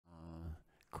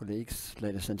Colleagues,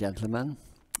 ladies and gentlemen,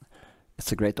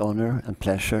 it's a great honor and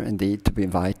pleasure indeed to be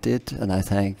invited, and I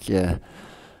thank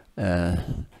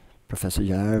Professor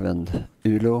Järv and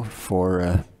Ulo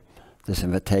for this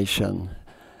invitation.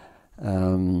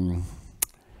 It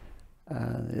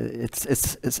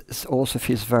also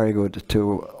feels very good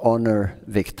to honor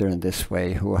Viktor in this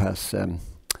way, who has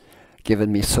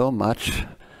given me so much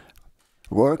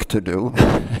work to do,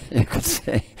 you could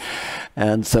say,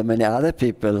 and so many other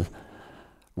people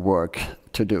work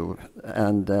to do,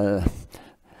 and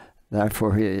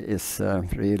therefore he is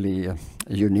really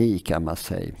unique, I must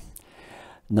say.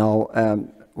 Now,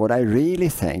 what I really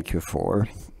thank you for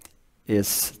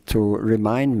is to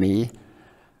remind me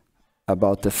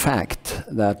about the fact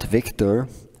that Viktor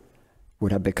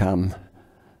would have become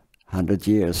 100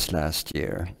 years last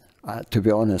year. To be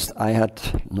honest, I had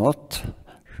not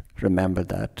remembered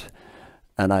that,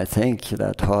 and I think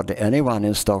that hardly anyone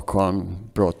in Stockholm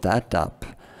brought that up.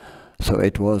 So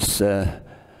it was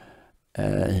Jak's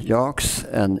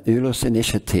and Ulo's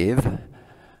initiative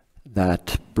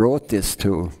that brought this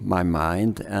to my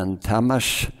mind, and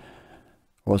Tomas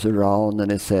was around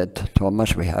and he said,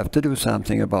 "Tomas, we have to do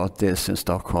something about this in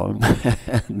Stockholm."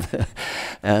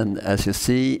 and as you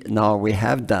see, now we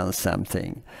have done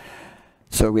something.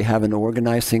 So we have an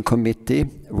organizing committee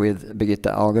with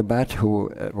Birgitta Agerbert,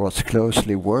 who was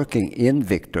closely working in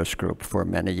Viktor's group for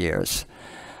many years,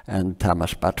 and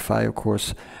Tamas Bartfai, of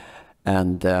course,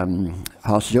 and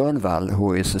Hans Jörnvall,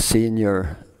 who is a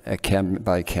senior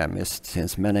biochemist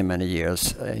since many, many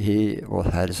years. He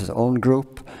had his own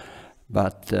group,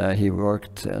 but he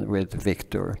worked with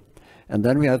Viktor. And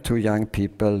then we have two young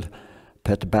people,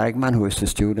 Peter Bergman, who is a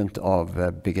student of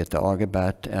Birgitta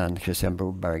Agerbert, and Christian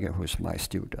Broberger, who is my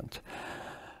student.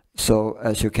 So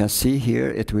as you can see here,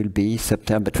 it will be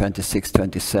September 26,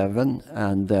 27,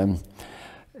 and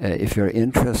if you're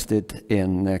interested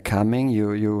in coming,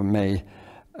 you may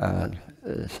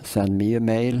send me a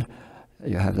mail.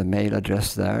 You have the mail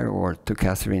address there, or to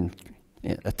Catherine,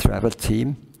 a travel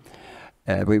team.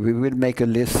 We will make a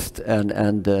list and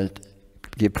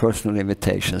give personal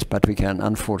invitations, but we can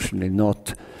unfortunately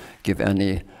not give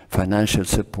any financial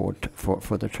support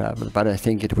for the travel. But I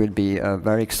think it will be a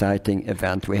very exciting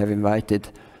event. We have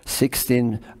invited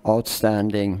 16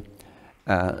 outstanding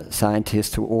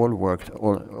scientists who all worked,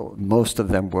 or most of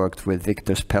them worked with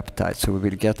Viktor's peptides, so we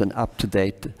will get an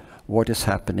up-to-date what is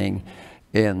happening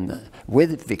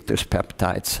with Viktor's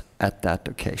peptides at that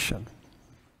occasion.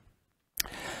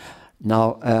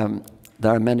 Now,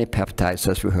 there are many peptides,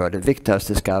 as we heard. Viktor has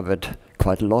discovered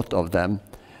quite a lot of them.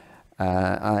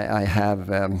 I have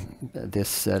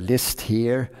this list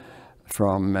here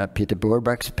from Peter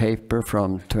Burback's paper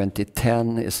from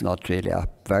 2010. It's not really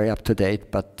very up-to-date,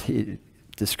 but he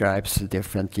describes the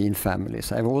different gene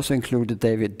families. I've also included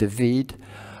David David,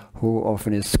 who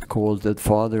often is called the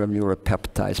father of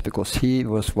neuropeptides, because he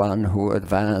was one who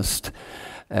advanced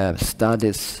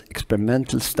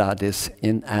experimental studies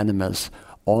in animals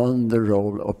on the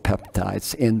role of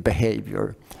peptides in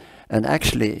behavior. And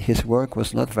actually, his work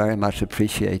was not very much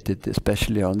appreciated,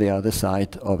 especially on the other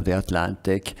side of the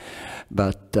Atlantic.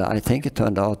 But I think it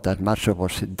turned out that much of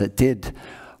what he did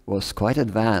was quite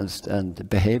advanced, and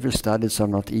behavior studies are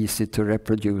not easy to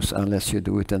reproduce unless you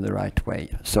do it in the right way.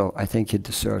 So I think he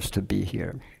deserves to be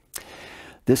here.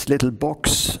 This little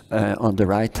box on the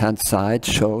right-hand side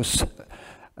shows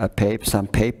some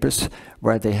papers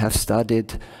where they have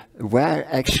studied where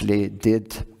actually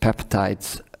did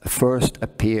peptides first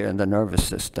appear in the nervous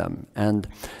system. And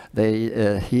they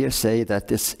here say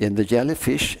that it's in the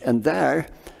jellyfish, and there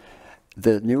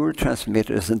the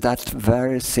neurotransmitters in that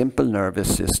very simple nervous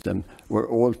system were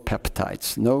all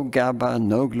peptides. No GABA,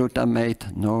 no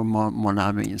glutamate, no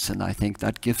monoamines, and I think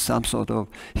that gives some sort of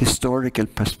historical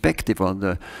perspective on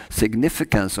the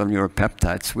significance of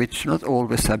neuropeptides, which not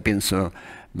always have been so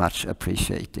much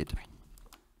appreciated.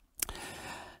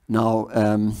 Now,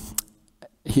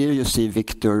 here you see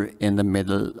Viktor in the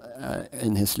middle,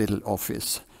 in his little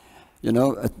office. You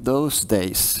know, at those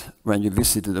days, when you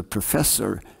visited a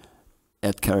professor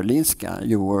at Karolinska,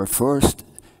 you were first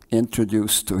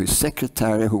introduced to his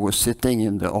secretary, who was sitting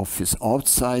in the office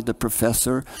outside the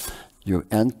professor. You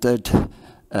entered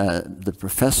the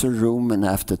professor room, and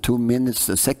after 2 minutes,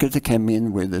 the secretary came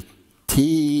in with the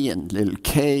tea and little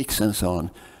cakes and so on,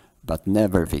 but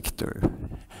never Viktor.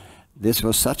 This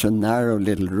was such a narrow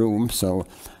little room, so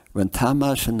when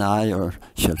Tamas and I, or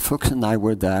Kjell Fuchs and I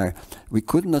were there, we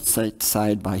could not sit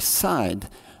side by side.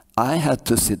 I had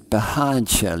to sit behind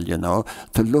Kjell, you know,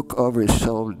 to look over his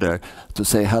shoulder to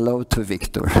say hello to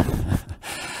Viktor.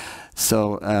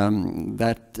 So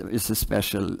that is a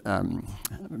special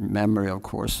memory, of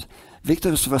course.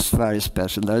 Viktor was very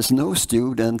special. There is no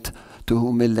student to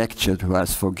whom he lectured who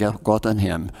has forgotten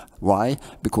him. Why?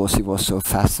 Because he was so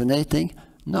fascinating?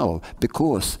 No,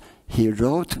 because he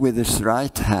wrote with his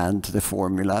right hand the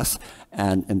formulas,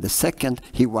 and in the second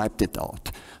he wiped it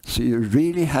out. So you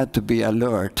really had to be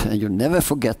alert, and you never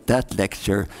forget that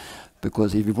lecture,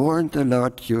 because if you weren't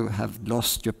alert, you have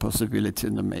lost your possibility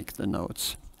to make the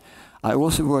notes. I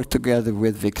also worked together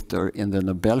with Viktor in the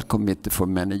Nobel Committee for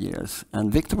many years,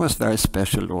 and Viktor was very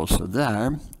special also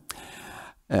there.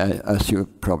 As you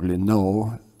probably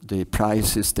know, the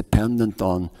prize is dependent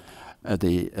on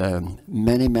the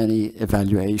many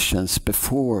evaluations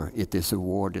before it is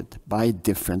awarded by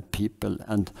different people,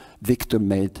 and Viktor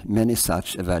made many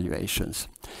such evaluations.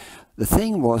 The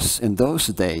thing was in those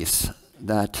days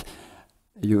that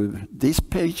these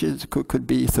pages could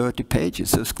be 30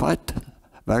 pages. It was quite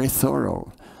very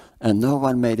thorough, and no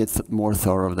one made it more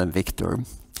thorough than Viktor.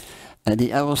 And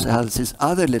he also has this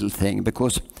other little thing,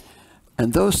 because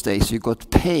in those days you got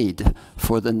paid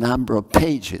for the number of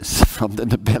pages from the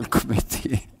Nobel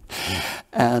Committee.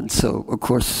 And so, of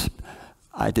course,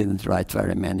 I didn't write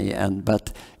very many,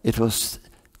 but it was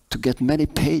to get many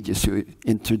pages, you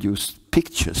introduced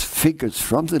pictures, figures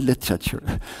from the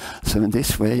literature. So in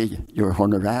this way, your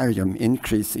honorarium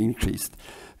increased.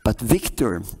 But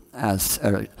Viktor, as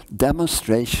a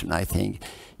demonstration, I think,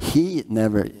 he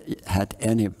never had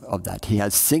any of that. He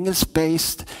had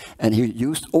single-spaced, and he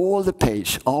used all the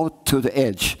page out to the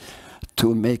edge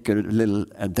to make a little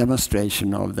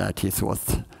demonstration of that. He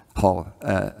thought how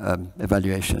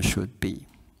evaluation should be.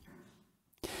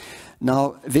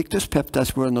 Now, Viktor's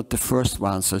peptides were not the first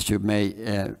ones, as you may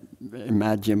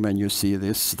imagine when you see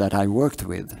this, that I worked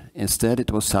with. Instead,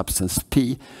 it was substance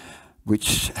P,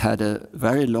 which had a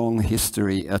very long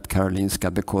history at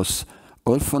Karolinska, because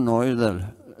Ulf von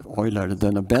Euler,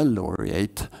 the Nobel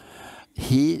laureate,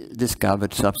 he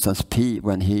discovered substance P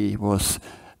when he was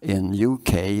in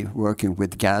UK working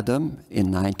with Gadam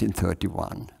in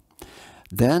 1931.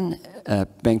 Then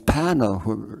Bengt Pano,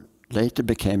 who later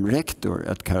became rector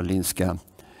at Karolinska,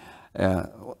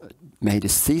 made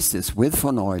his thesis with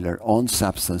von Euler on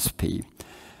substance P.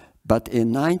 But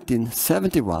in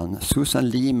 1971, Susan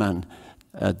Lehmann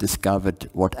discovered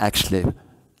what actually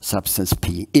substance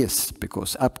P is,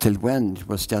 because up till when it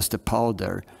was just a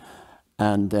powder.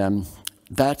 And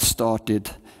that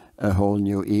started a whole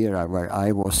new era where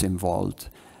I was involved.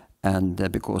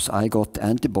 And because I got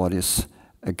antibodies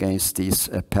against these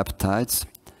peptides,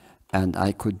 and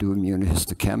I could do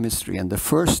immunohistochemistry. And the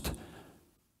first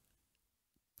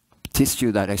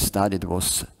tissue that I studied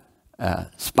was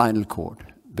spinal cord,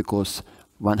 because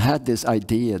one had this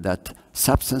idea that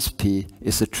substance P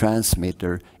is a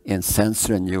transmitter in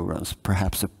sensory neurons,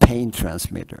 perhaps a pain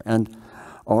transmitter. And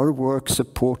our work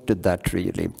supported that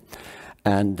really.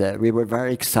 And we were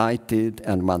very excited,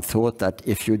 and one thought that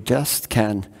if you just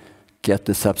can get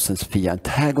the substance P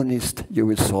antagonist, you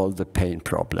will solve the pain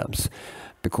problems.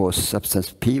 Because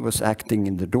substance P was acting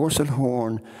in the dorsal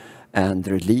horn and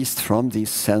released from these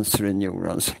sensory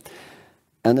neurons.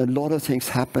 And a lot of things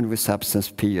happened with substance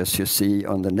P, as you see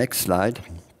on the next slide.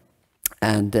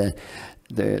 And the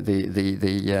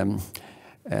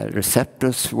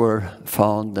receptors were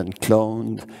found and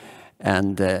cloned,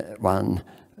 and one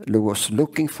was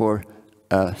looking for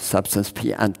a substance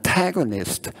P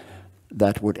antagonist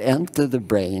that would enter the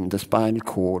brain, the spinal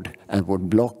cord, and would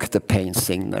block the pain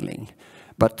signaling.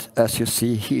 But as you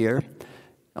see here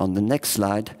on the next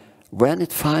slide, when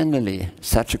it finally,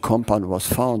 such a compound was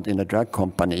found in a drug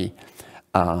company,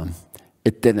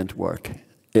 it didn't work.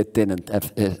 It didn't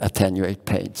attenuate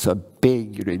pain. So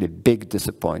big, really big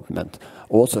disappointment,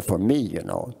 also for me, you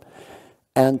know.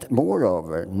 And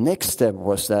moreover, next step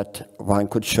was that one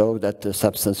could show that the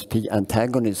substance P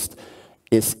antagonist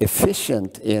is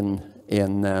efficient in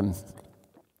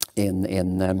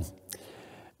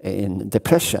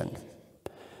depression.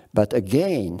 But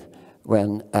again,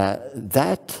 when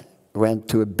that went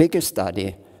to a bigger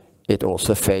study, it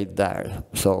also failed there.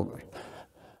 So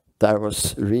there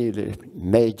was really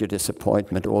major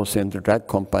disappointment also in the drug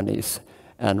companies,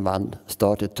 and one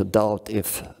started to doubt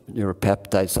if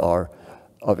neuropeptides are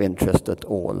of interest at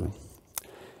all.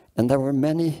 And there were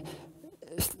many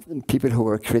people who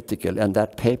were critical, and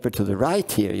that paper to the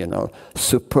right here, you know,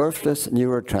 superfluous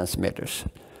neurotransmitters.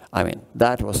 I mean,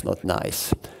 that was not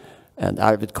nice. And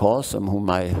Arvid Karlsson, whom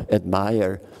I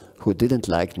admire, who didn't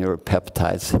like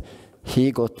neuropeptides,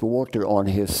 he got water on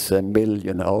his mill,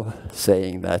 you know,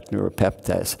 saying that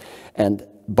neuropeptides. And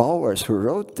Bowers, who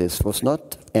wrote this, was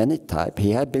not any type.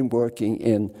 He had been working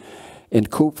in in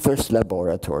Kupfer's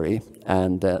laboratory.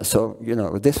 And so, you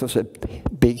know, this was a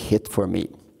big hit for me.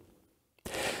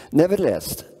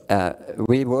 Nevertheless,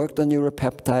 we worked on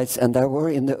neuropeptides, and there were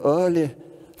in the early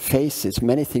phases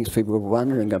many things we were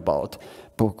wondering about.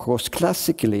 Because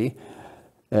classically,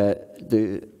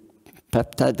 the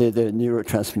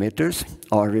neurotransmitters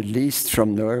are released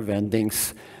from nerve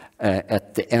endings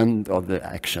at the end of the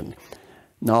action.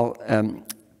 Now,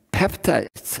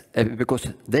 peptides, because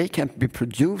they can be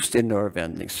produced in nerve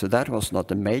endings, so that was not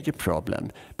a major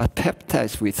problem. But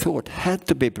peptides, we thought, had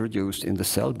to be produced in the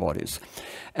cell bodies.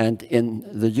 And in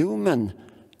the human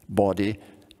body,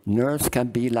 nerves can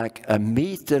be like 1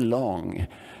 meter long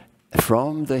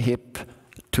from the hip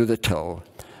to the toe.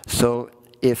 So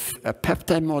if a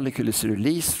peptide molecule is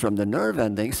released from the nerve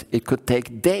endings, it could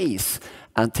take days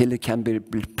until it can be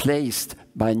replaced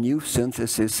by new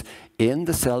synthesis in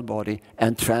the cell body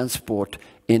and transport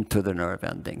into the nerve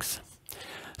endings.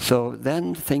 So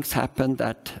then things happened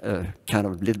that kind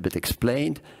of a little bit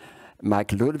explained.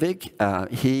 Mike Ludwig,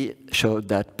 he showed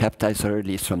that peptides are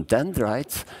released from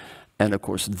dendrites, and of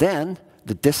course then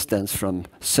the distance from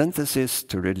synthesis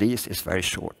to release is very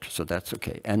short, so that's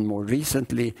okay. And more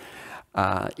recently,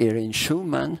 Irene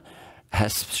Schumann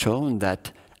has shown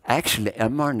that actually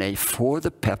mRNA for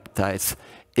the peptides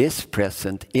is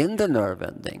present in the nerve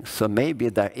ending. So maybe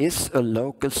there is a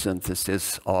local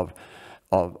synthesis of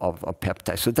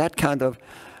peptides. So that kind of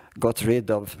got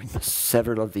rid of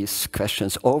several of these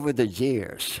questions over the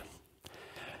years.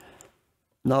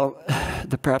 Now,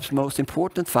 the perhaps most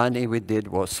important finding we did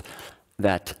was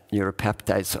that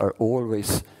neuropeptides are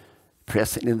always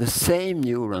present in the same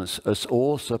neurons as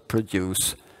also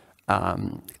produce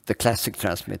the classic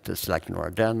transmitters like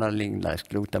noradrenaline, like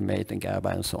glutamate and GABA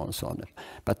and so on and so on.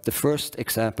 But the first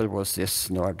example was this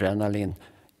noradrenaline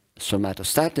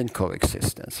somatostatin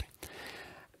coexistence.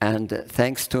 And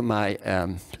thanks to my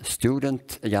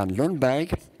student Jan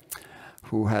Lundberg,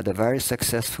 who has had a very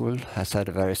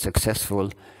successful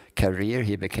career.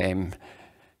 He became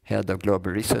head of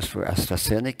global research for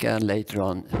AstraZeneca and later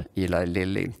on Eli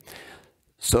Lilly.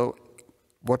 So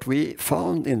what we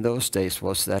found in those days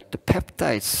was that the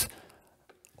peptides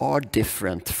are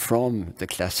different from the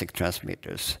classic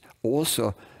transmitters,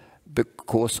 also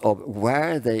because of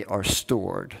where they are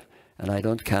stored. And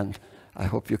I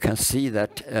hope you can see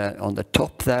that on the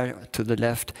top there to the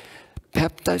left,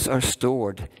 peptides are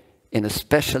stored in a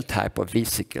special type of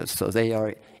vesicles. So they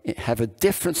have a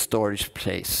different storage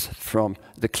place from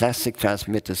the classic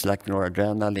transmitters like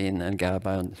noradrenaline and GABA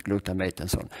and glutamate and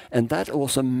so on. And that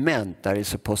also meant there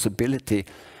is a possibility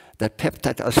that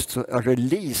peptides are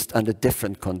released under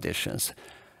different conditions.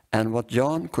 And what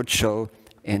Jan could show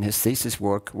in his thesis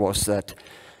work was that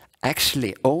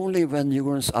actually only when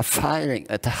neurons are firing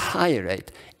at a high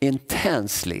rate,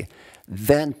 intensely,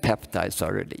 then peptides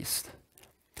are released.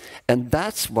 And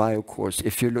that's why, of course,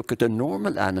 if you look at a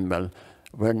normal animal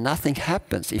where nothing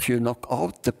happens, if you knock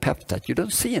out the peptide, you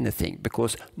don't see anything,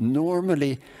 because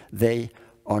normally they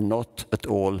are not at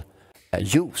all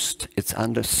used. It's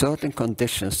under certain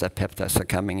conditions that peptides are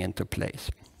coming into place.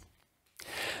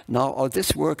 Now, all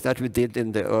this work that we did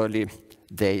in the early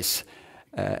days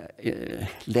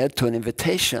led to an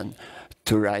invitation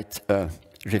to write a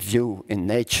review in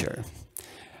Nature.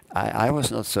 I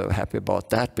was not so happy about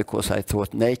that because I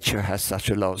thought Nature has such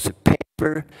a lousy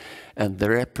paper and they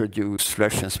reproduce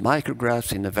fluorescence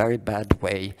micrographs in a very bad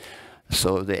way.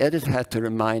 So the editor had to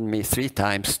remind me 3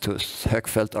 times to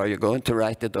Hökfelt, are you going to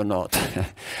write it or not?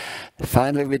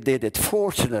 Finally we did it,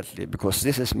 fortunately, because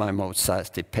this is my most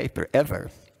cited paper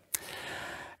ever.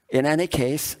 In any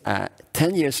case,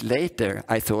 10 years later,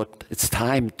 I thought it's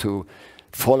time to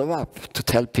follow up, to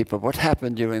tell people what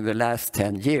happened during the last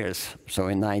 10 years. So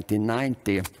in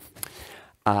 1990,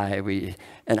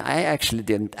 I actually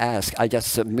didn't ask, I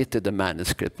just submitted the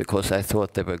manuscript because I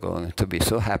thought they were going to be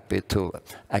so happy to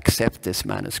accept this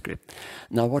manuscript.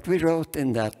 Now what we wrote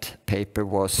in that paper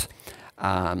was,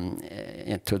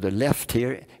 to the left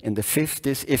here, in the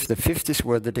 50s, if the 50s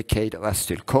were the decade of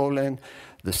acetylcholine,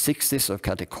 the 60s of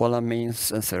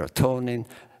catecholamines and serotonin,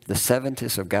 the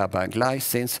 70s of GABA and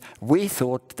glycines, we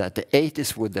thought that the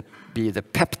 80s would be the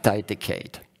peptide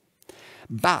decade.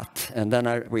 But, and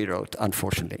then we wrote,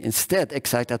 unfortunately, instead,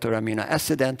 excitatory amino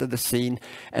acid entered the scene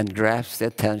and grasped the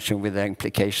attention with their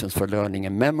implications for learning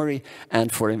and memory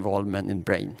and for involvement in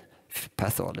brain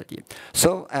pathology.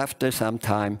 So after some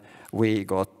time, we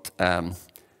got a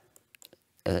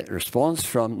response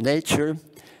from Nature,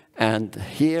 and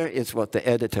here is what the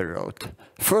editor wrote.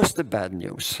 First, the bad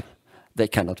news. They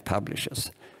cannot publish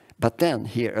us. But then,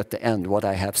 here at the end, what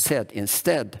I have said,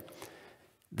 instead,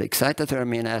 the excitatory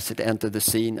amino acid entered the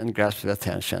scene and grasped the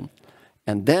attention.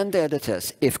 And then they had a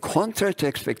test. If contrary to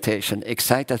expectation,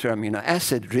 excitatory amino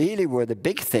acid really were the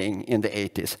big thing in the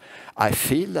 80s, I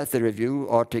feel that the review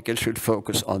article should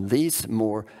focus on these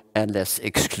more and less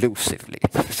exclusively.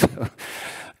 So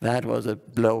that was a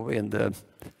blow in the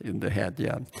head,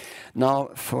 yeah.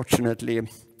 Now, fortunately,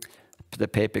 the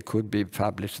paper could be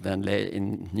published then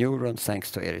in Neurons,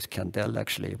 thanks to Erik Kandel,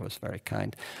 actually, he was very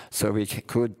kind. So we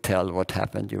could tell what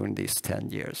happened during these 10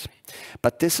 years.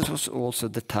 But this was also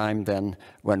the time then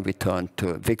when we turned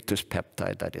to Viktor's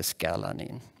peptide, that is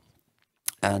galanin.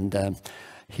 And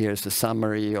here's a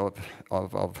summary of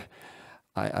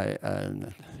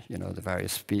you know, the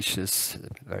various species,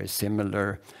 very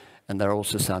similar. And there are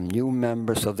also some new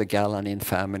members of the galanin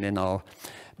family now.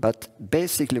 But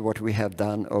basically what we have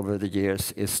done over the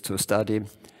years is to study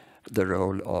the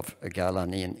role of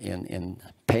galanin in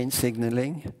pain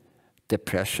signaling,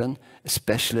 depression,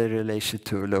 especially related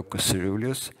to locus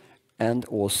coeruleus, and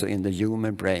also in the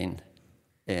human brain.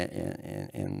 You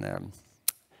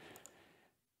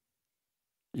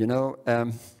know,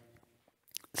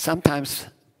 sometimes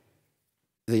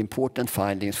the important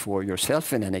findings for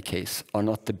yourself, in any case, are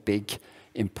not the big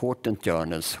important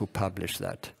journals who publish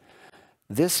that.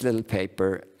 This little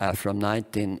paper from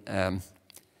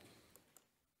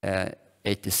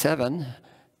 1987,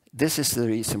 this is the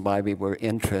reason why we were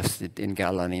interested in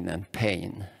galanin and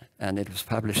pain. And it was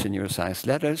published in Neuroscience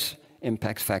Letters,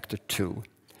 Impact Factor 2.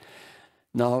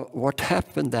 Now, what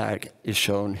happened there is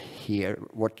shown here.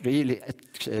 What really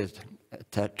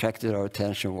attracted our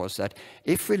attention was that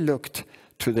if we looked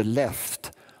to the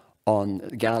left on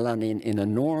galanin in a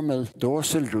normal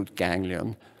dorsal root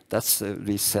ganglion, that's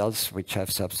these cells which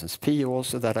have substance P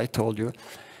also that I told you.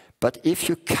 But if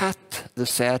you cut the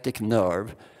sciatic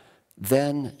nerve,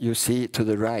 then you see to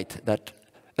the right that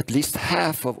at least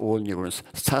half of all neurons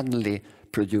suddenly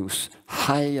produce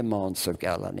high amounts of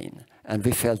galanin. And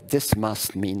we felt this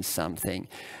must mean something.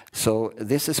 So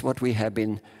this is what we have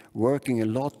been working a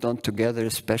lot on together,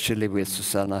 especially with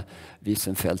Susanna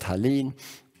Wiesenfeld-Hallin.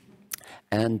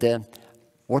 And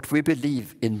what we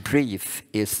believe in brief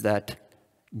is that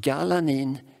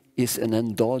galanin is an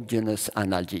endogenous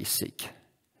analgesic.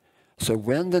 So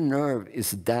when the nerve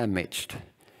is damaged,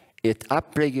 it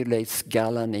upregulates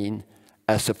galanin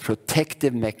as a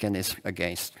protective mechanism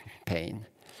against pain.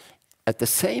 At the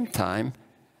same time,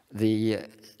 the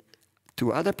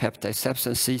two other peptides,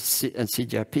 sepsin C and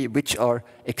CGRP, which are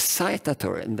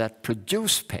excitatory and that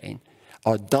produce pain,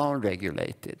 are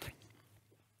downregulated.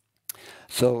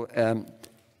 So a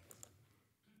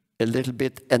little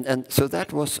bit, and so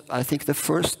that was, I think, the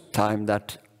first time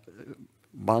that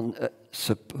one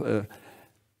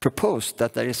proposed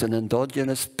that there is an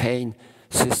endogenous pain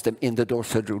system in the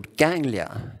dorsal root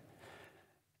ganglia.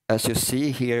 As you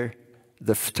see here,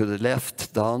 to the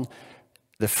left down,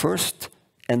 the first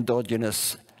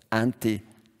endogenous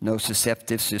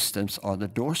anti-nociceptive systems are the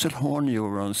dorsal horn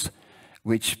neurons,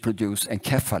 which produce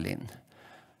enkephalin.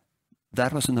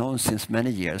 That was known since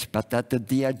many years, but that the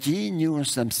DRG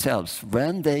neurons themselves,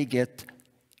 when they get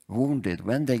wounded,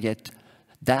 when they get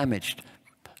damaged,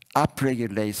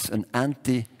 upregulates an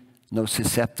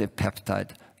anti-nociceptive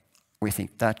peptide. We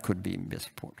think that could be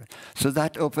important. So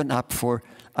that opened up for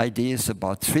ideas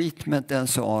about treatment and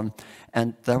so on.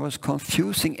 And there was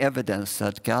confusing evidence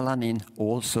that galanin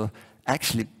also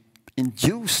actually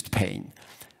induced pain.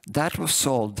 That was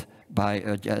solved by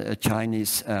a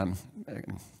Chinese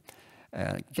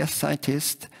guest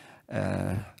scientist,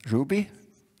 Ruby,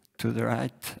 to the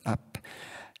right up.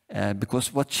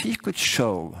 Because what she could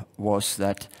show was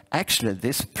that actually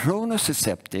this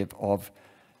pronociceptive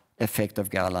effect of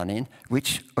galanin,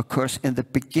 which occurs in the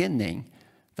beginning,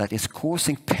 that is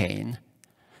causing pain,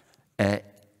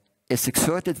 is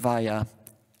exerted via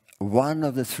one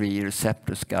of the three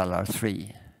receptors,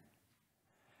 GALR3.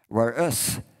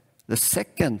 Whereas the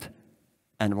second,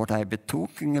 and what I've been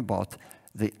talking about,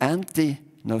 the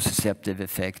anti-nociceptive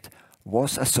effect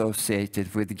was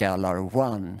associated with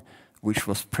GALR1, which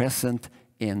was present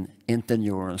in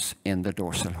interneurons in the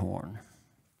dorsal horn.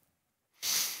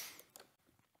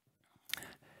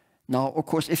 Now, of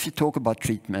course, if you talk about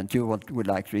treatment, you would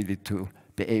like really to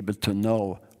be able to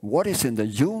know what is in the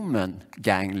human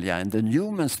ganglia, in the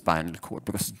human spinal cord,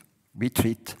 because we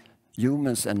treat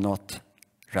humans and not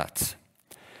rats.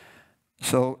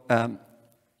 So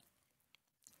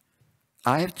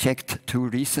I have checked two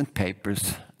recent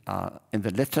papers in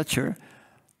the literature,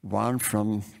 one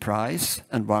from Price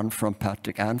and one from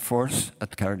Patrick Anforth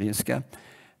at Karolinska,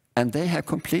 and they have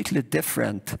completely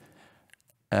different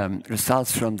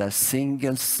results from their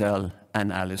single-cell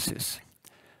analysis.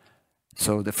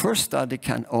 So the first study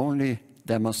can only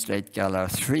demonstrate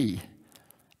GALR3,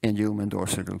 in human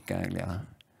dorsal root ganglia.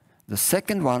 The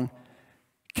second one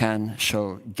can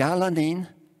show galanin,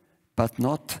 but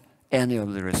not any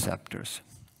of the receptors.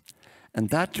 And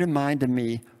that reminded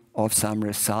me of some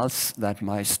results that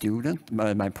my student,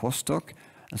 my postdoc,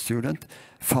 a student,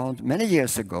 found many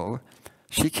years ago.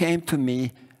 She came to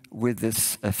me with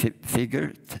this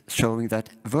figure showing that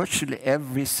virtually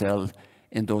every cell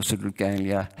in dorsal root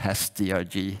ganglia has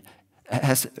DRG,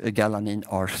 has galanin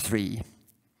R3.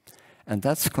 And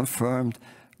that's confirmed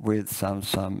with some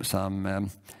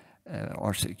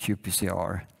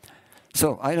qPCR.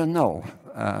 So I don't know.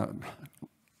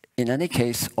 In any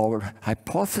case, our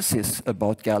hypothesis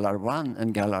about GALR1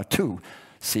 and GALR2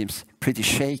 seems pretty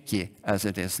shaky as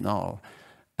it is now.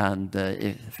 And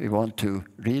if we want to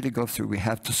really go through, we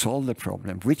have to solve the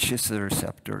problem. Which is the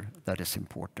receptor that is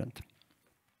important?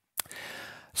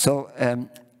 So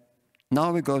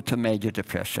now we go to major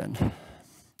depression.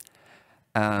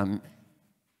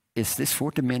 Is this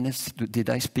 40 minutes? Did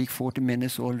I speak 40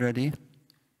 minutes already?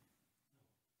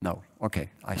 No. Okay,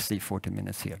 I see 40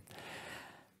 minutes here.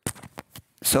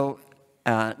 So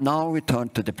now we turn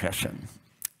to depression.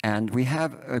 And we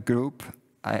have a group.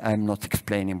 I'm not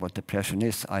explaining what depression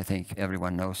is. I think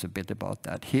everyone knows a bit about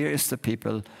that. Here is the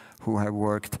people who have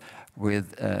worked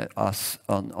with us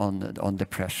on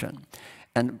depression.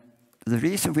 And the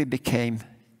reason we became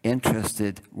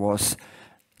interested was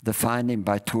the finding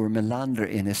by Tor Melander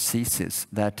in his thesis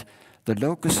that the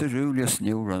locus coeruleus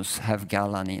neurons have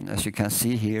galanin. As you can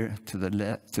see here to the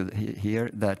left,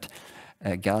 here that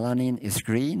galanin is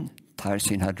green,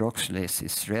 tyrosine hydroxylase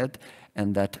is red,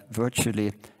 and that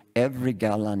virtually every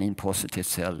galanin positive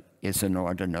cell is a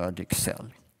noradrenergic cell.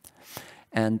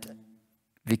 And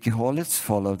Vicky Hollitz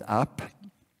followed up,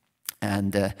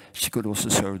 and she could also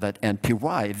show that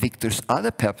NPY, Viktor's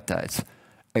other peptides,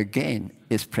 again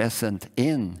is present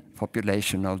in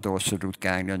population of dorsal root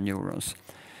ganglion neurons,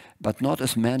 but not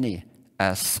as many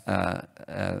as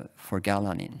for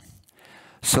galanin.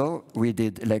 So we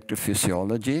did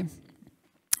electrophysiology,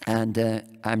 and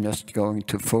I'm just going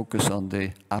to focus on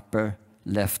the upper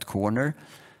left corner.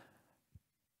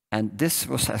 And this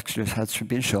was actually has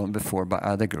been shown before by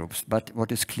other groups. But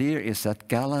what is clear is that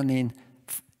galanin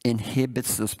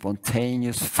inhibits the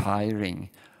spontaneous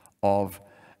firing of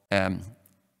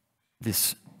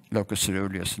this locus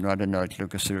coeruleus, noradrenergic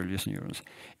locus coeruleus neurons.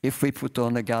 If we put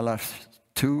on a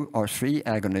GALR2 or 3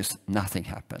 agonist, nothing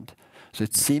happened. So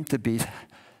it seemed to be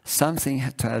something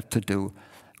to have to do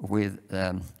with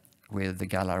the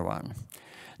GALR1.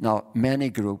 Now, many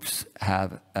groups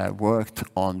have worked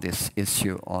on this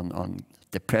issue on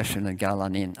depression and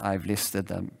galanin. I've listed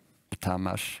them,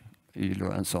 Tamas,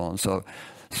 Ylo, and so on.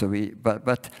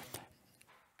 But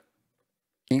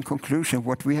in conclusion,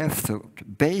 what we have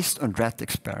thought, based on rat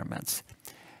experiments,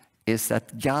 is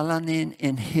that galanin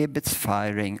inhibits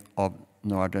firing of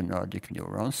noradrenergic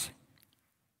neurons,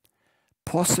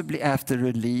 possibly after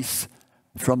release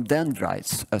from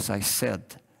dendrites, as I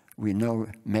said, we know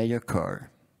may occur.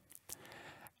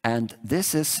 And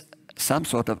this is some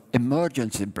sort of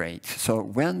emergency brake. So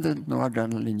when the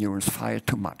noradrenergic neurons fire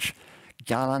too much,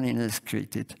 galanin is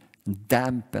secreted and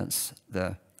dampens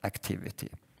the activity.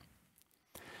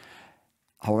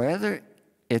 However,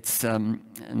 it's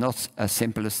not as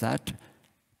simple as that.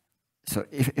 So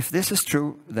if this is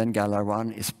true, then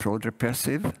GALR1 is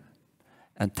pro-depressive,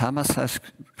 and Tomas has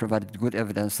provided good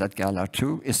evidence that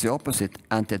GALR2 is the opposite,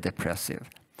 antidepressive.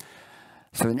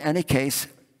 So in any case,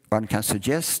 one can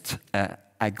suggest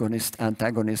agonists,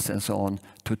 antagonists, and so on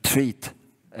to treat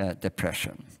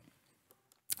depression.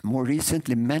 More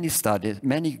recently,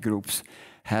 many groups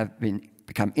have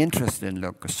become interested in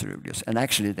locus coeruleus, and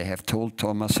actually they have told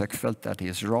Tomas Hökfelt that he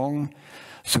is wrong.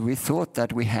 So we thought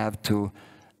that we have to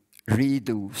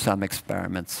redo some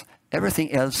experiments.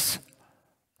 Everything else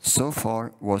so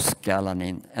far was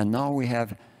galanin, and now we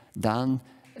have done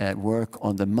work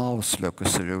on the mouse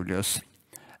locus coeruleus.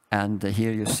 And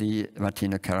here you see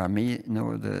Martino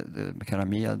Caramino,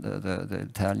 the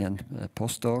Italian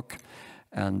postdoc,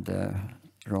 and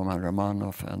Roman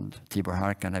Romanov and Tibor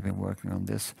Harkan have been working on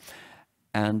this.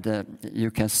 And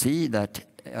you can see that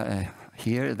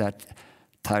here that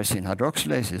tyrosine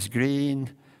hydroxylase is green,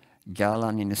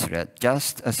 galanin is red,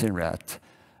 just as in rat.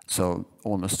 So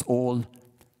almost all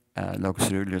locus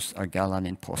coeruleus are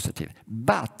galanin positive.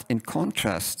 But in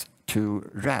contrast to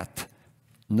rat,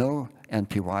 no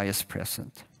NPY is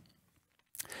present.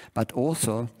 But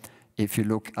also, if you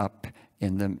look up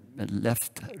in the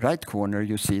right corner,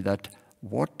 you see that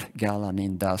what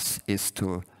galanin does is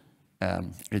to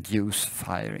reduce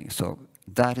firing. So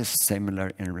that is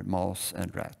similar in mouse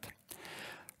and rat.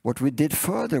 What we did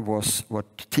further was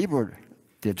what Tibor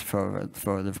did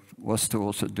further was to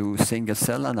also do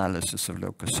single-cell analysis of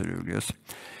locus coeruleus.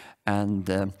 And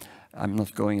I'm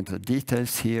not going into the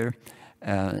details here.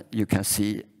 You can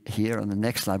see here on the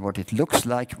next slide what it looks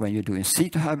like when you're doing in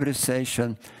situ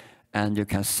hybridization. And you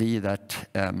can see that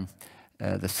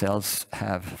the cells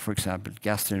have, for example,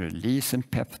 gastrin-releasing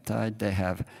peptide. They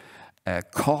have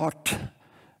CART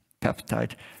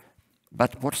peptide.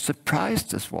 But what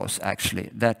surprised us was actually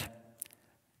that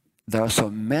there are so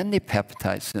many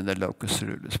peptides in the locus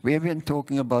coeruleus. We have been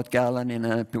talking about galanin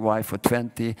and NPY for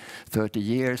 20, 30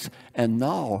 years, and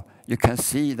now you can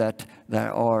see that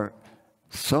there are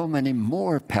so many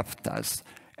more peptides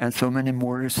and so many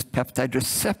more peptide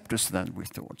receptors than we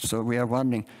thought. So we are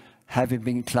wondering, have we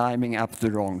been climbing up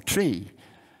the wrong tree?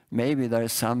 Maybe there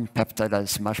is some peptide that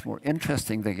is much more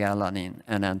interesting than galanin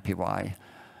and NPY.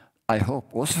 I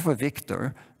hope also for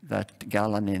Viktor that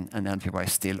galanin and NPY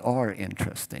still are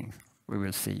interesting. We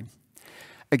will see.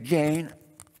 Again,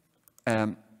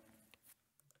 oh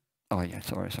yeah,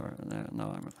 sorry.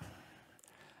 No,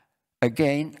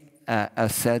 again,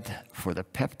 as said, for the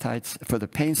peptides, for the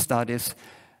pain studies,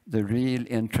 the real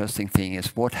interesting thing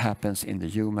is what happens in the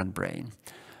human brain.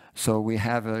 So we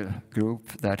have a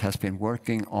group that has been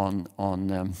working on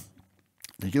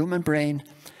the human brain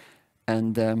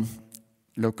and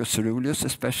locus coeruleus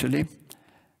especially.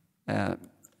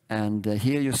 And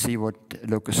here you see what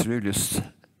locus coeruleus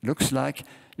looks like.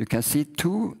 You can see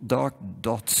two dark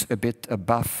dots a bit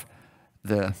above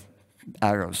the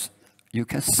arrows. You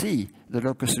can see the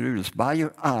locus coeruleus by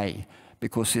your eye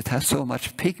because it has so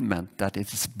much pigment that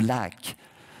it is black.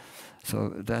 So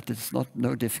that is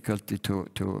no difficulty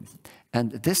to.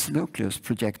 And this nucleus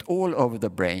projects all over the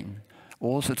brain,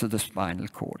 also to the spinal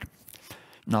cord.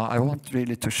 Now I want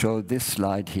really to show this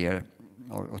slide here,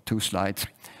 or two slides,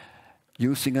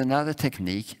 using another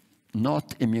technique,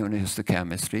 not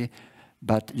immunohistochemistry,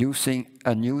 but using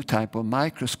a new type of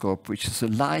microscope, which is a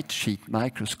light sheet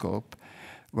microscope,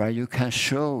 where you can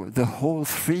show the whole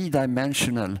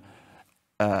three-dimensional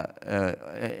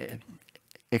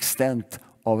extent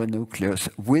of a nucleus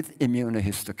with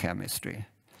immunohistochemistry.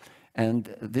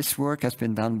 And this work has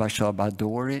been done by Csaba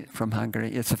Dori from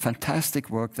Hungary. It's a fantastic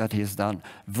work that he's done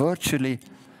virtually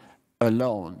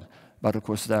alone. But of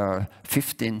course, there are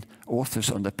 15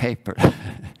 authors on the paper,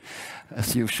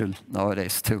 as usual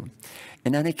nowadays too.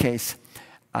 In any case,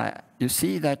 you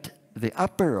see that the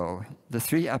upper row, the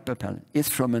three upper panels, is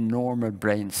from a normal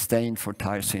brain stained for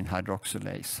tyrosine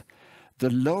hydroxylase. The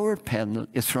lower panel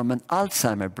is from an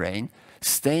Alzheimer brain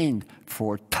stained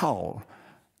for tau,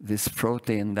 this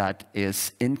protein that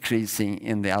is increasing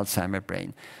in the Alzheimer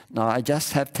brain. Now, I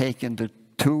just have taken the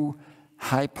two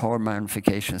high-power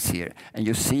magnifications here, and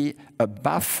you see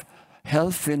above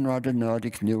healthy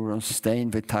noradrenergic neurons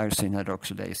stained with tyrosine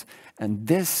hydroxylase. And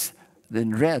this,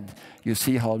 in red, you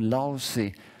see how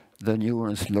lousy the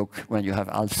neurons look when you have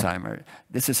Alzheimer.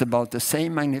 This is about the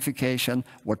same magnification.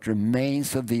 What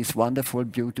remains of these wonderful,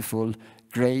 beautiful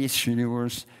grayish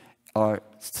neurons are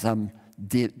some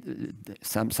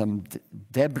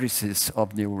debris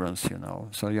of neurons, you know.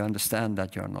 So you understand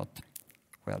that you're not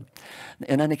well.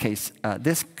 In any case,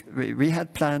 we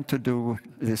had planned to do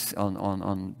this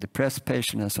on depressed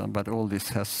patients and so on, but all this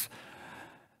has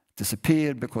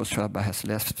disappeared because Csaba has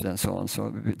left and so on, so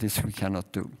this we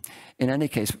cannot do. In any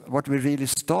case, what we really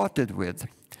started with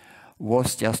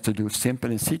was just to do simple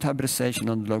in situ hybridization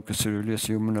on locus coeruleus,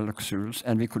 human locus coeruleus,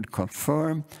 and we could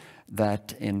confirm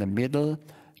that in the middle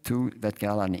that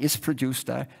galanin is produced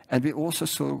there, and we also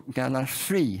saw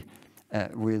galanin-free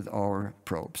with our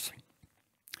probes.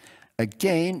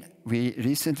 Again, we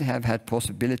recently have had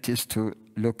possibilities to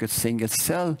look at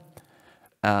single-cell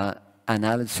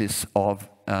analysis of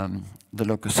the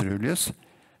locus coeruleus,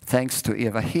 thanks to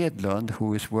Eva Hedlund,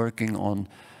 who is working on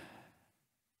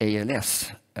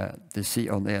ALS,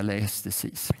 on the ALS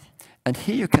disease. And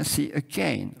here you can see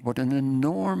again what an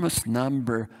enormous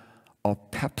number of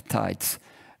peptides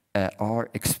are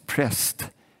expressed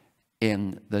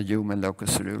in the human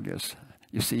locus coeruleus.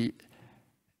 You see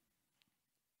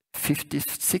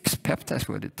 56 peptides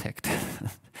were detected.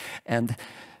 And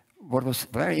what was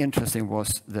very interesting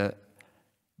was the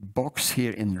box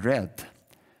here in red,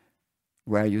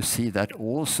 where you see that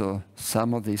also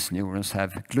some of these neurons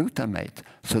have glutamate.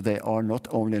 So they are not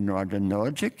only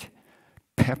noradrenergic,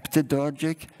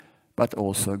 peptidergic, but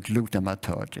also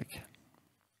glutamatergic.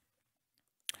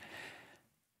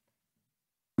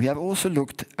 We have also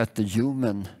looked at the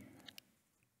human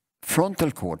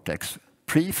frontal cortex,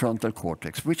 prefrontal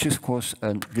cortex, which is, of course,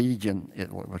 a region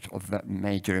of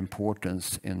major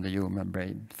importance in the human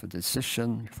brain for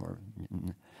decision, for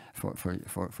for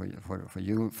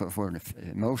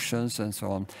emotions and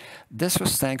so on. This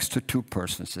was thanks to two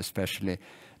persons, especially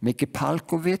Miki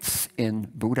Palkovits in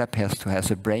Budapest, who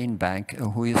has a brain bank,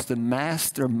 who is the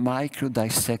master of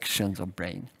microdissections of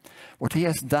brain. What he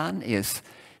has done is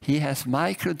he has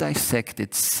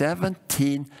microdissected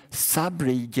 17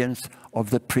 subregions of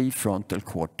the prefrontal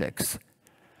cortex.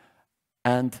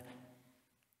 And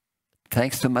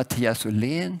thanks to Matthias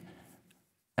Ullén,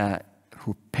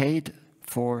 who paid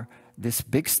for this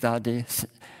big study.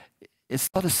 It's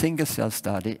not a single cell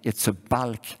study, it's a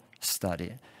bulk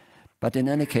study. But in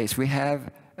any case, we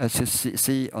have, as you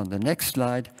see on the next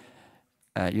slide,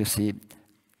 you see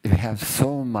we have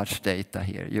so much data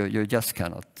here. You just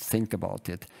cannot think about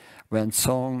it. When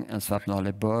Song and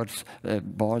Swapnali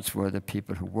Bards were the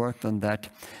people who worked on that.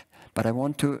 But I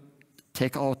want to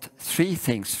take out three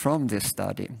things from this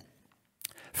study.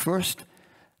 First,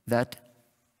 that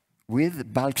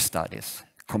with bulk studies,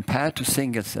 compared to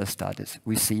single cell studies,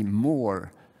 we see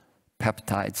more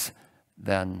peptides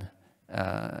than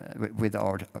with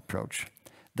our approach.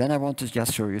 Then I want to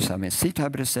just show you some in situ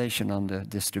hybridization on the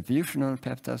distributional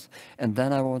peptides, and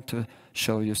then I want to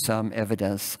show you some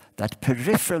evidence that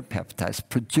peripheral peptides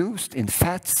produced in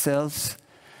fat cells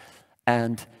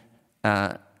and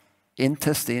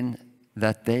intestine,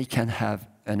 that they can have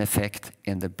an effect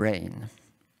in the brain.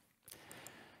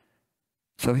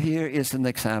 So here is an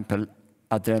example,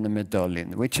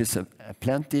 adrenomedulin, which is a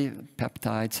plenty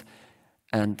peptides,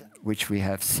 and which we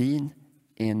have seen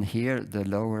in here, the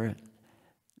lower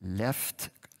left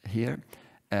here,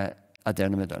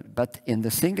 adrenomedulin. But in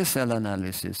the single cell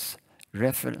analysis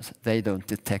reference, they don't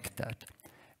detect that.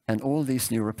 And all these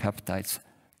neuropeptides,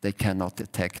 they cannot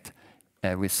detect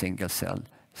with single cell.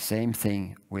 Same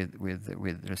thing with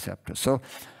receptors. So,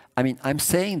 I mean, I'm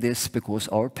saying this because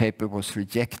our paper was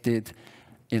rejected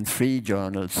in 3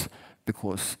 journals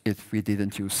because we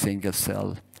didn't use single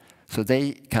cell. So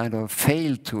they kind of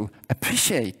failed to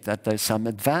appreciate that there's some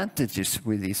advantages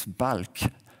with this bulk,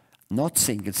 not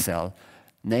single cell,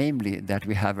 namely that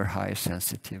we have a higher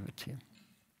sensitivity.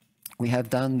 We have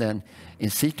done then in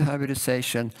situ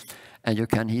hybridization, and you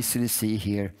can easily see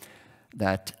here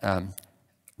that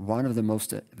one of the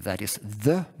most, that is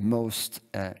the most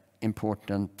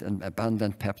important and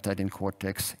abundant peptide in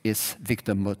cortex is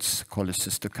Viktor Mutt's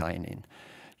cholecystokinin.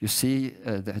 You see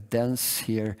the dense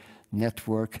here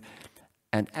network,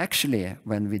 and actually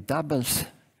when we double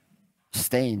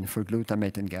stain for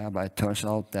glutamate and GABA, it turns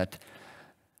out that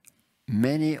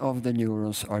many of the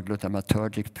neurons are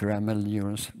glutamatergic pyramidal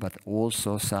neurons, but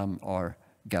also some are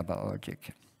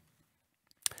GABAergic.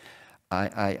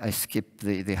 I skipped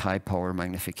the high power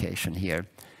magnification here.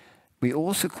 We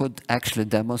also could actually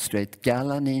demonstrate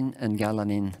galanin and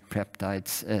galanin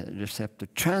peptides receptor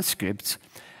transcripts.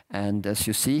 And as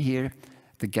you see here,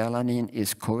 the galanin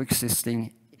is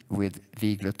coexisting with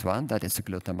V-GLUT1, that is a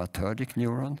glutamatergic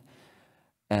neuron,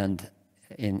 and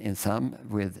in some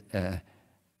with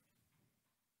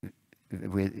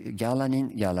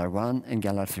galanin, GALAR1, and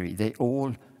GALAR3. They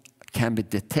all can be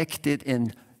detected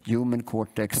in human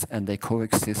cortex, and they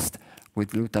coexist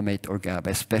with glutamate or GABA,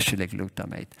 especially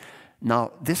glutamate.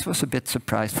 Now, this was a bit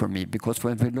surprise for me, because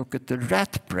when we look at the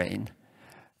rat brain,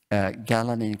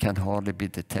 galanin can hardly be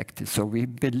detected. So we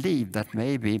believe that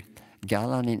maybe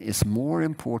galanin is more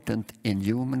important in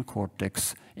human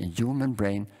cortex, in human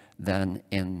brain, than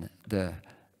in the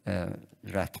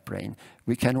rat brain.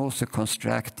 We can also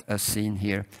construct, as seen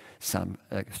here, some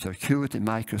circuitry,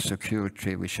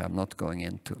 microcircuitry, which I'm not going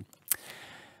into.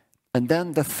 And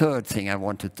then the third thing I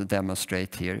wanted to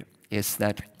demonstrate here is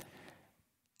that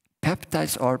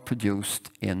peptides are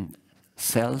produced in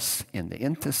cells in the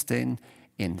intestine,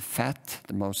 in fat,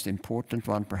 the most important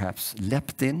one perhaps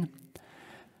leptin,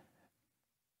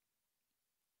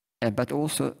 but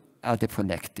also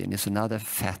adiponectin is another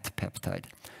fat peptide.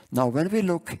 Now, when we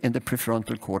look in the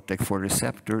prefrontal cortex for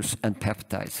receptors and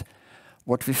peptides,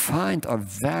 what we find are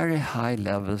very high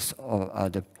levels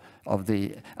of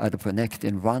the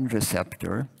adiponectin 1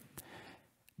 receptor,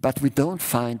 but we don't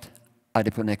find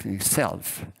adiponectin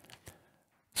itself.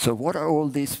 So what are all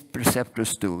these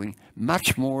receptors doing?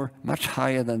 Much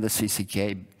higher than the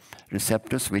CCK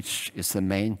receptors, which is the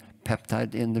main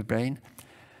peptide in the brain.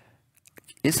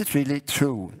 Is it really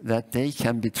true that they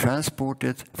can be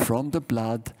transported from the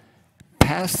blood,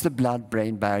 past the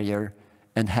blood-brain barrier,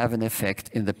 and have an effect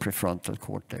in the prefrontal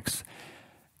cortex?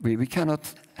 We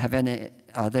cannot have any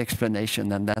other explanation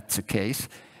than that's the case.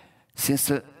 Since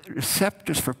the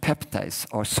receptors for peptides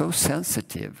are so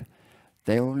sensitive,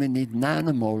 they only need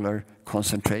nanomolar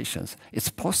concentrations. It's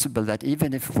possible that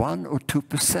even if 1 or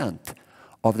 2%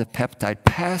 of the peptide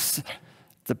pass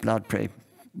the blood-brain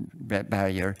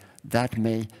barrier that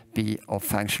may be of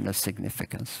functional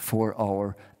significance for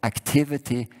our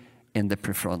activity in the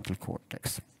prefrontal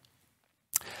cortex.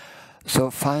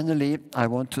 So finally, I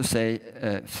want to say,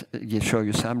 show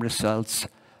you some results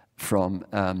from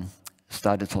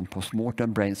studies on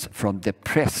postmortem brains from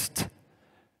depressed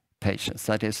patients,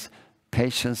 that is,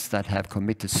 patients that have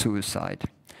committed suicide.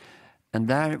 And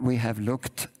there we have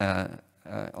looked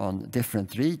on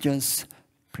different regions,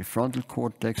 prefrontal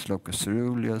cortex, locus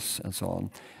coeruleus, and so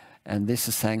on. And this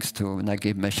is thanks to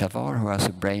Naguib Meshavar, who has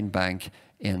a brain bank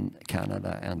in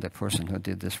Canada, and the person who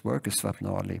did this work is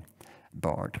Swapnali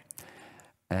Bard.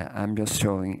 I'm just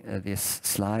showing this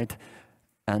slide.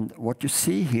 And what you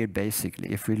see here,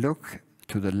 basically, if we look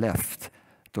to the left,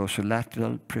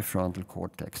 dorsolateral prefrontal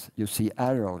cortex, you see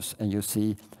arrows, and you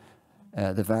see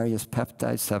the various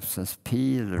peptides, substance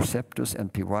P, the receptors,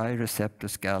 NPY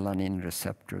receptors, galanin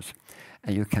receptors.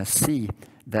 And you can see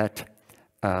that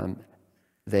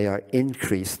they are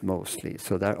increased mostly.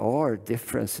 So there are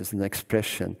differences in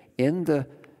expression in the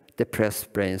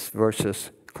depressed brains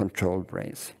versus controlled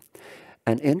brains.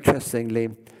 And interestingly,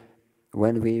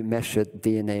 when we measured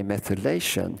DNA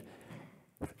methylation,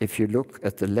 if you look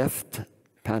at the left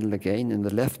panel again, in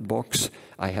the left box,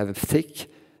 I have a thick,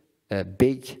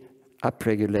 big,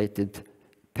 upregulated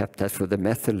peptide for the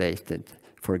methylated,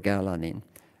 for galanin.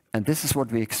 And this is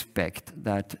what we expect,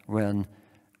 that when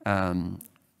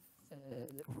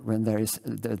there is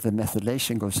the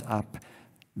methylation goes up,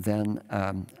 then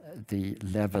the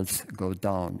levels go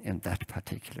down in that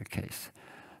particular case.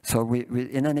 So we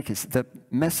in any case, the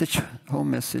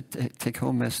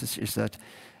take-home message is that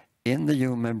in the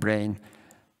human brain,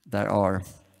 there are,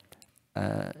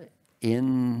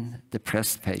 in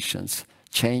depressed patients,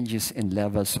 changes in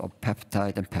levels of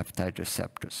peptide and peptide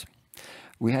receptors.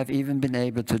 We have even been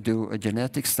able to do a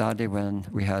genetic study when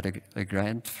we had a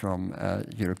grant from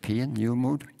European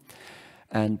NewMood.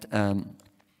 And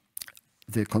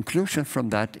the conclusion from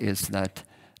that is that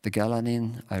the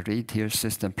galanin, I read here,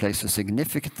 system plays a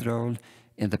significant role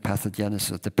in the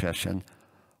pathogenesis of depression,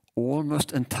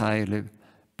 almost entirely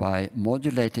by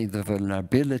modulating the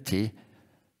vulnerability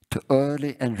to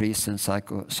early and recent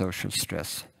psychosocial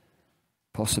stress,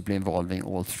 possibly involving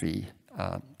all three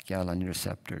galanin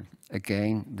receptor.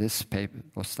 Again, this paper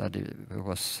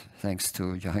was thanks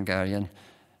to Hungarian,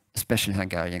 especially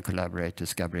Hungarian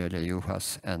collaborators Gabriela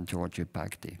Juhas and Georgi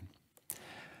Bagdi.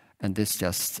 And this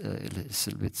just is a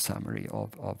little bit summary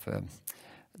of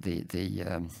the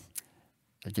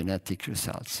genetic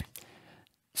results.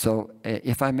 So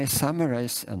if I may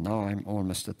summarize, and now I'm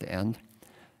almost at the end,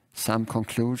 some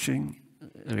conclusion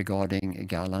regarding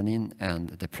galanin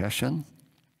and depression.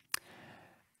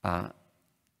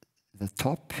 The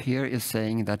top here is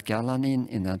saying that galanin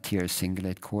in anterior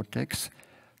cingulate cortex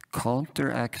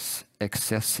counteracts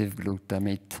excessive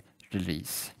glutamate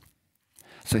release.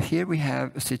 So here we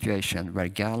have a situation where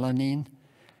galanin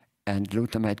and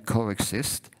glutamate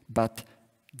coexist, but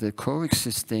the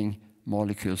coexisting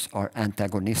molecules are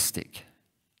antagonistic.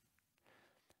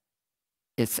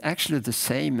 It's actually the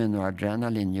same in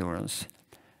noradrenaline neurons,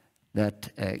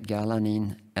 that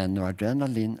galanin and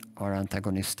noradrenaline are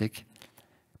antagonistic.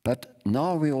 But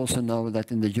now we also know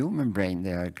that in the human brain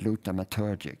they are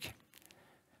glutamatergic.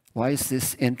 Why is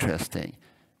this interesting?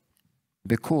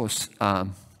 Because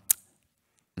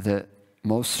the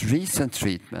most recent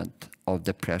treatment of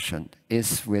depression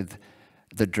is with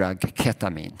the drug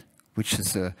ketamine, which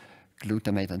is a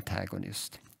glutamate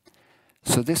antagonist.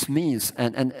 So this means,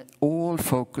 and all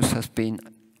focus has been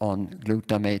on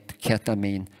glutamate,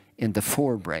 ketamine in the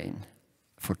forebrain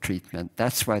for treatment.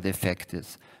 That's why the effect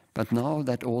is. But now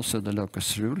that also the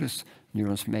locus coeruleus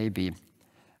neurons may be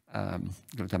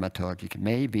glutamatergic,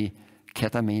 maybe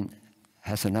ketamine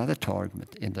has another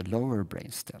target in the lower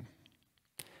brainstem.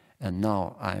 And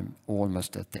now I'm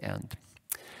almost at the end.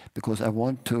 Because I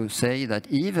want to say that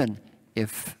even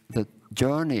if the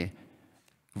journey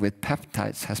with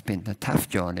peptides has been a tough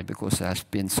journey because there has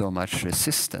been so much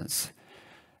resistance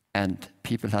and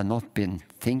people have not been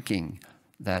thinking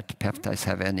that peptides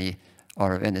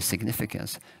are of any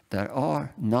significance, there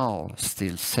are now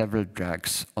still several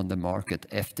drugs on the market,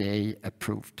 FDA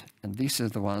approved. And these are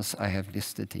the ones I have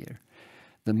listed here.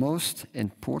 The most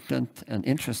important and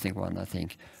interesting one, I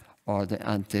think, are the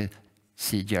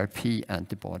anti-CGRP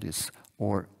antibodies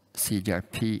or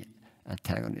CGRP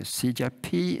antagonists.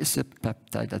 CGRP is a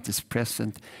peptide that is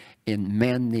present in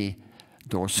many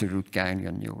dorsal root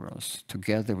ganglion neurons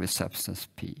together with substance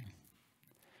P.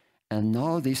 And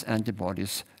now these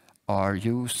antibodies are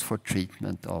used for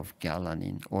treatment of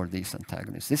galanin or these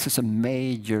antagonists. This is a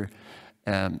major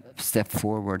step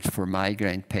forward for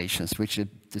migraine patients, which is a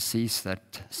disease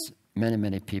that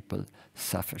many people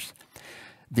suffers.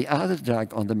 The other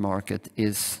drug on the market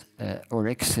is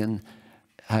orexin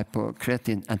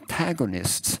hypocretin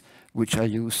antagonists, which are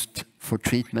used for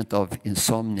treatment of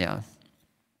insomnia.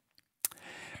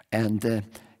 And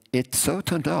it so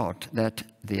turned out that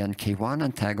the NK1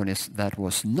 antagonist that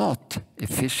was not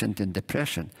efficient in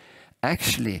depression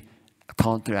actually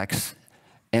counteracts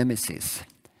emesis.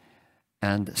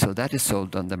 And so that is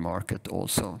sold on the market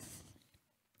also.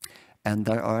 And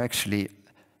there are actually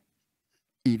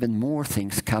even more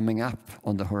things coming up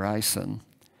on the horizon.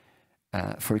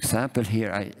 For example,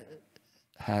 here I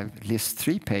have list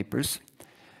 3 papers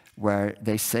where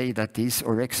they say that these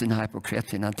orexin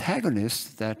hypocretin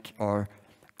antagonists that are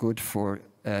good for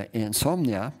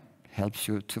insomnia, helps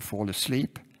you to fall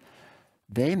asleep,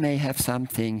 they may have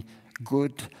something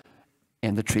good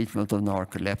in the treatment of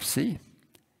narcolepsy,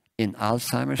 in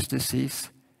Alzheimer's disease,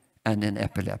 and in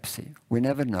epilepsy. We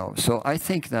never know. So I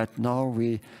think that now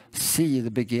we see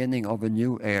the beginning of a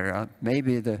new era.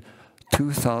 Maybe the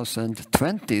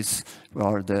 2020s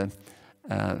are the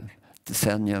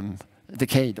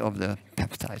decade of the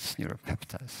peptides,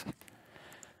 neuropeptides.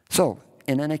 So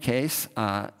in any case,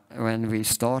 when we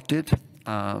started,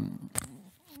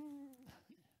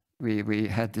 we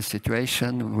had this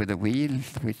situation with a wheel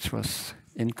which was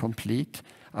incomplete.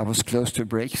 I was close to a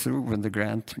breakthrough when the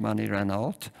grant money ran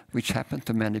out, which happened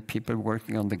to many people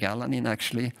working on the Galanin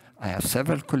actually. I have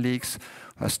several colleagues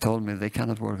who has told me they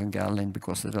cannot work on Galanin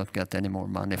because they don't get any more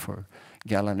money for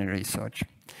Galanin research.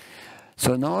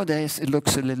 So nowadays it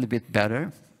looks a little bit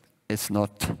better. It's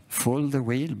not full, the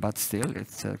wheel, but still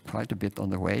it's quite a bit on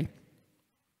the way.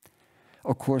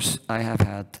 Of course, I have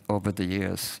had over the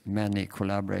years many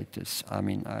collaborators. I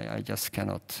mean, I just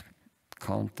cannot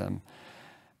count them.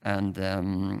 And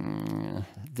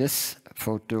this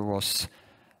photo was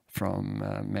from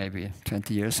maybe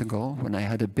 20 years ago when I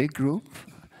had a big group.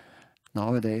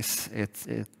 Nowadays, it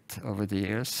over the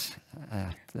years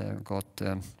got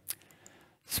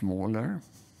smaller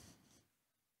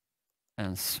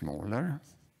and smaller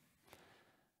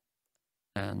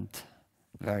and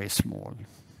very small.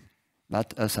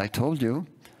 But as I told you,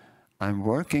 I'm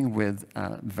working with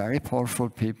very powerful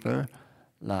people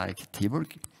like Tibor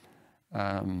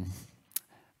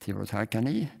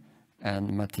Tarkani and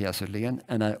Mattias Ullén,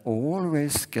 and I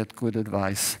always get good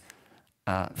advice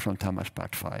from Tamas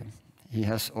Bartfai. He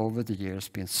has over the years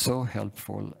been so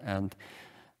helpful and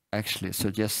actually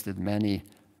suggested many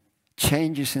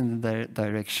changes in the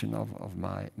direction of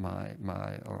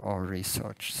our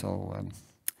research. So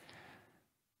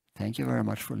thank you very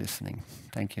much for listening.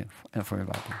 Thank you and for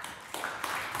inviting.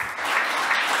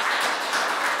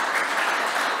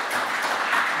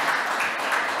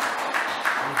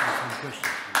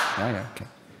 Yeah, okay.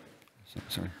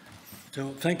 Sorry.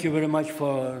 So thank you very much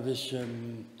for this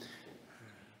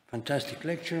fantastic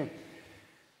lecture.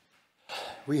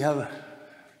 We have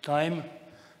time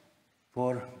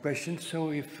for questions,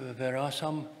 so if there are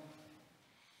some.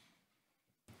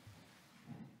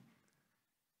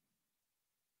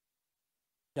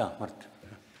 Yeah, Mart.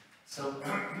 So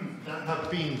there have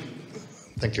been,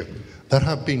 thank you. There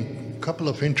have been a couple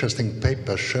of interesting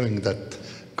papers showing that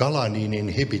galanin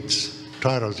inhibits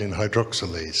tyrosine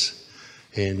hydroxylase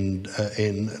in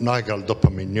nigal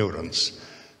dopamine neurons.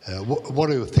 What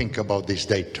do you think about this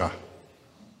data?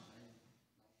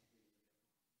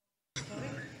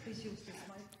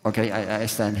 Okay, I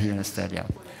stand here instead, yeah.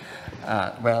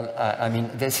 Well, I mean,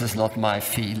 this is not my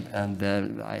field, and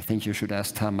I think you should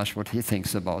ask Tamas what he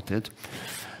thinks about it.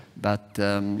 But,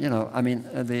 you know, I mean,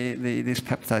 these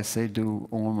peptides, they do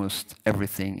almost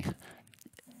everything.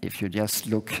 If you just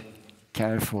look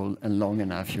careful and long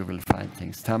enough, you will find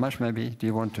things. Tamas, maybe, do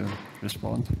you want to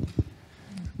respond?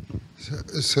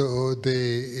 So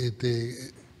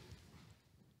the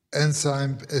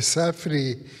enzyme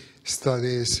cell-free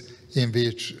studies in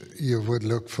which you would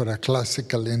look for a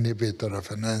classical inhibitor of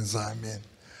an enzyme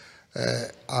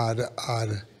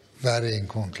are very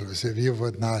inconclusive. You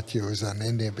would not use an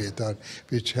inhibitor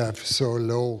which have so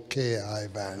low Ki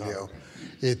value.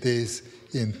 It is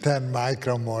in 10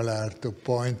 micromolar to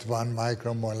 0.1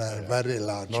 micromolar, very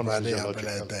large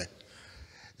variability.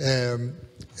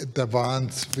 The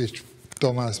ones which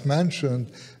Thomas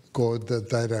mentioned go the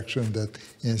direction that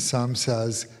in some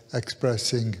cells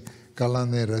expressing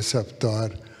galanin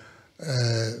receptor,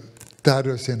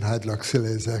 tyrosine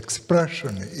hydroxylase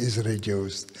expression is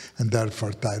reduced, and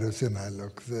therefore tyrosine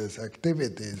hydroxylase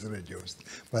activity is reduced.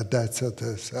 But that's at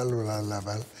a cellular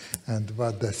level, and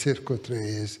what the circuitry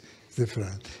is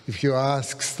different. If you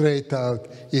ask straight out,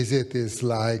 is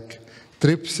like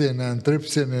trypsin and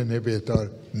trypsin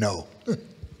inhibitor, no.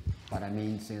 But I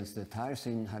mean, since the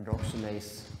tyrosine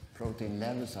hydroxylase protein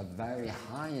levels are very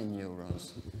high in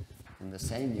neurons, in the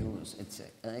same neurons, it's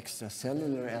an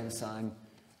extracellular enzyme,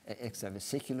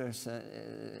 extravesicular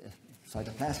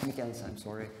cytoplasmic enzyme,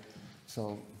 sorry.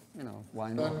 So, you know,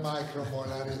 why not? 1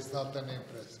 micromolar is not an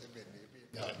impressive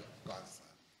inhibitor concept.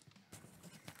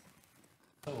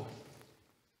 So,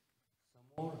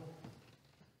 some more?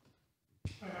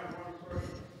 I have one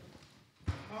question.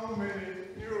 How many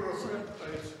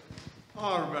neuropeptides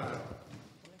are there?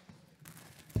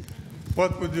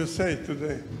 What would you say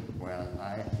today? Well,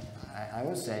 I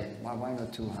would say, why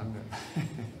not 200?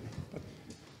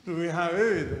 Do we have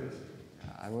evidence?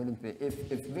 I wouldn't be.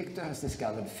 If Viktor has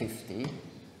discovered 50,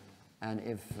 and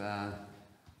if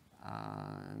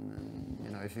you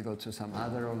know, if you go to some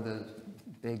other of the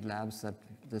big labs that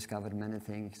discovered many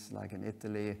things, like in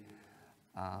Italy,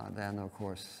 then of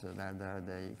course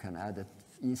they can add it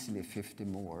easily 50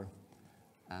 more,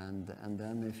 and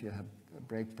then if you have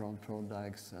break-prone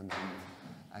products and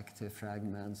active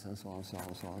fragments and so on, so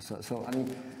on, so on. So I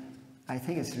mean, I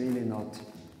think it's really not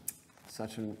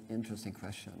such an interesting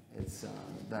question. It's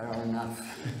there are enough.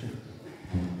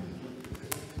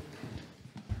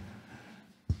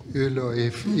 Ulo,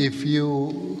 if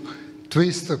you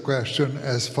twist the question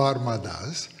as pharma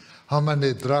does, how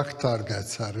many drug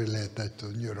targets are related to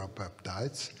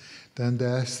neuropeptides, then the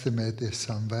estimate is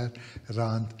somewhere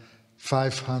around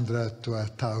 500 to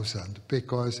 1,000,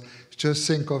 because just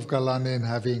think of galanin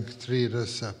having 3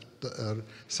 receptor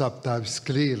subtypes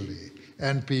clearly,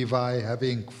 NPY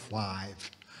having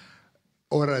 5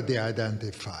 already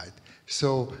identified.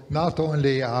 So not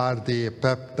only are the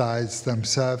peptides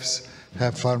themselves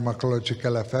have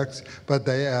pharmacological effects, but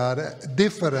they are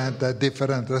different at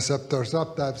different receptor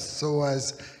subtypes, so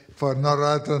as for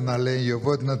noradrenaline, you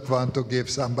wouldn't want to give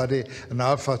somebody an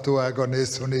alpha-2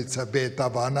 agonist who needs a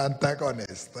beta-1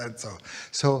 antagonist, and so.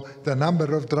 So the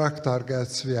number of drug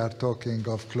targets, we are talking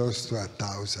of close to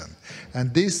 1,000.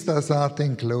 And this does not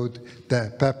include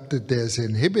the peptidase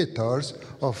inhibitors,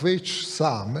 of which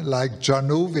some, like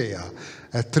Januvia,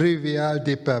 a trivial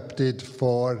dipeptide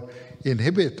 4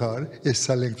 inhibitor, is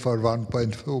selling for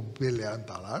 $1.2 billion,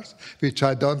 which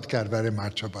I don't care very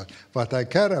much about. What I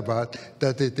care about,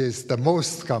 that it is the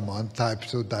most common type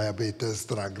 2 diabetes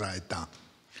drug right now.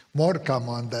 More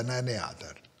common than any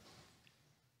other.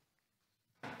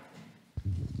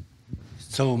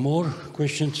 So more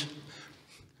questions?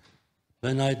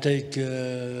 Then I take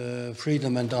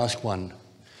freedom and ask one.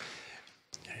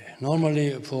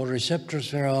 Normally for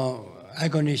receptors there are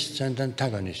agonists and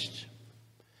antagonists.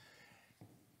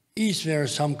 Is there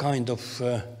some kind of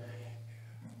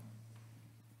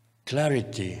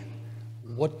clarity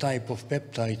what type of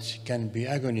peptides can be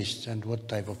agonists and what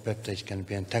type of peptides can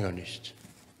be antagonists?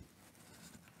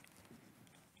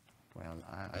 Well,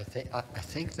 I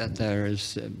think that there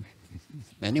is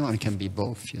anyone can be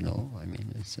both. You know, I mean,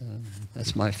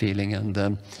 that's my feeling.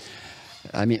 And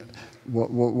I mean,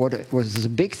 what is the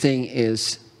big thing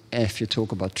is, if you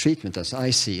talk about treatment, as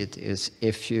I see it, is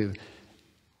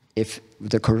if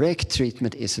the correct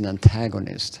treatment is an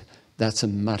antagonist, that's a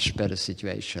much better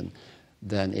situation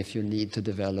than if you need to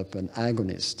develop an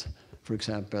agonist. For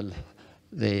example,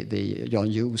 Jan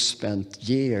Hughes spent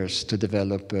years to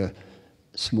develop a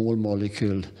small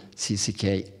molecule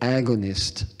CCK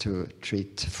agonist to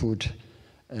treat food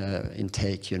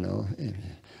intake, you know,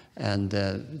 and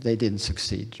they didn't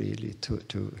succeed really.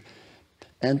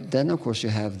 And then, of course, you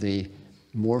have the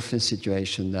morphine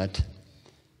situation that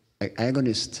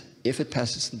agonist, if it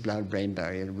passes the blood-brain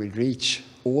barrier, will reach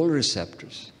all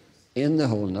receptors in the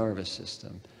whole nervous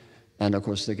system. And of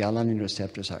course, the galanin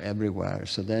receptors are everywhere.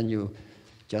 So then you,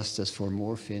 just as for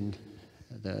morphine,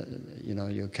 you know,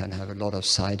 you can have a lot of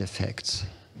side effects.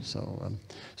 So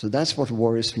that's what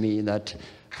worries me, that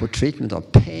for treatment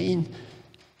of pain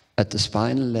at the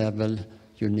spinal level,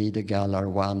 you need a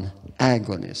GALR1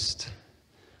 agonist.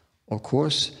 Of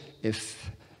course,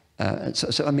 if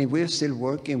so I mean, we're still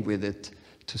working with it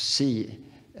to see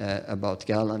about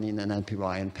galanin and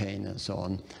NPY and pain and so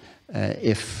on. I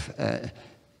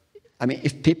mean,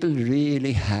 if people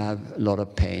really have a lot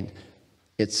of pain,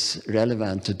 it's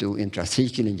relevant to do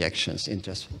intrathecal injections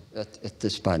at the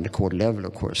spinal cord level,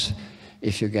 of course.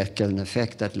 If you get an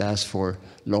effect that lasts for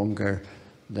longer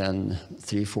than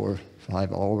 3, 4,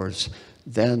 5 hours,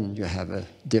 then you have a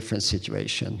different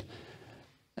situation.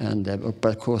 And but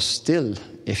of course, still,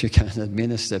 if you can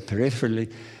administer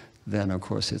peripherally, then of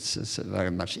course it's very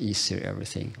much easier,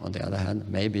 everything. On the other hand,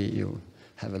 maybe you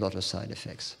have a lot of side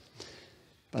effects.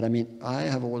 But I mean, I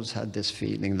have always had this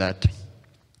feeling that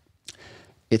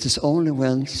It is only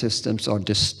when systems are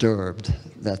disturbed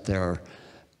that they are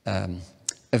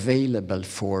available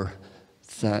for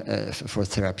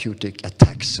therapeutic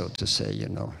attacks, so to say. You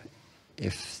know,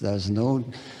 if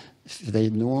they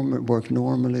work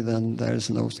normally, then there is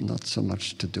not so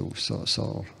much to do.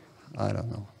 So I don't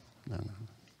know. No.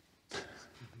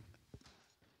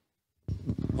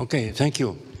 Okay, thank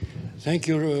you. Thank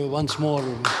you once more.